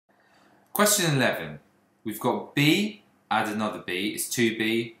Question 11. We've got b, add another b is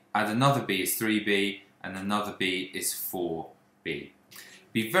 2b, add another b is 3b, and another b is 4b.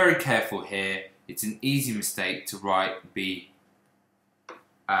 Be very careful here. It's an easy mistake to write b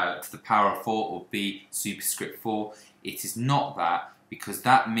to the power of 4 or b superscript 4. It is not that, because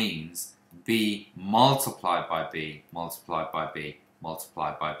that means b multiplied by b multiplied by b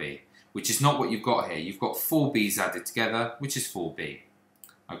multiplied by b, which is not what you've got here. You've got 4 b's added together, which is 4b.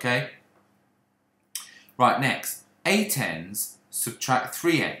 Okay? Right, next, 8 n's subtract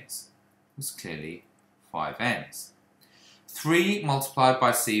 3 n's. That's clearly 5 n's. 3 multiplied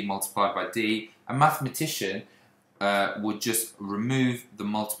by c multiplied by d. A mathematician would just remove the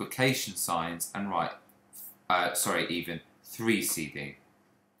multiplication signs and write, even 3cd.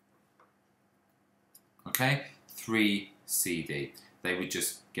 Okay, 3cd. They would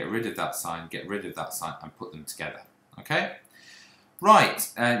just get rid of that sign, and put them together. Okay? Right,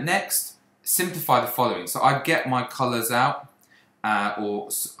 next, simplify the following. So I'd get my colours out, or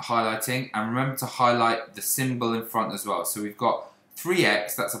highlighting, and remember to highlight the symbol in front as well. So we've got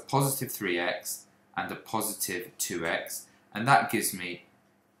 3x, that's a positive 3x, and a positive 2x, and that gives me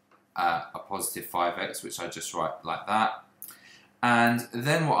a positive 5x, which I just write like that. And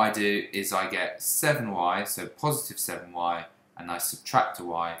then what I do is I get 7y, so positive 7y, and I subtract a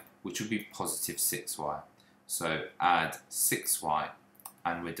y, which would be positive 6y. So add 6y,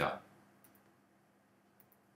 and we're done.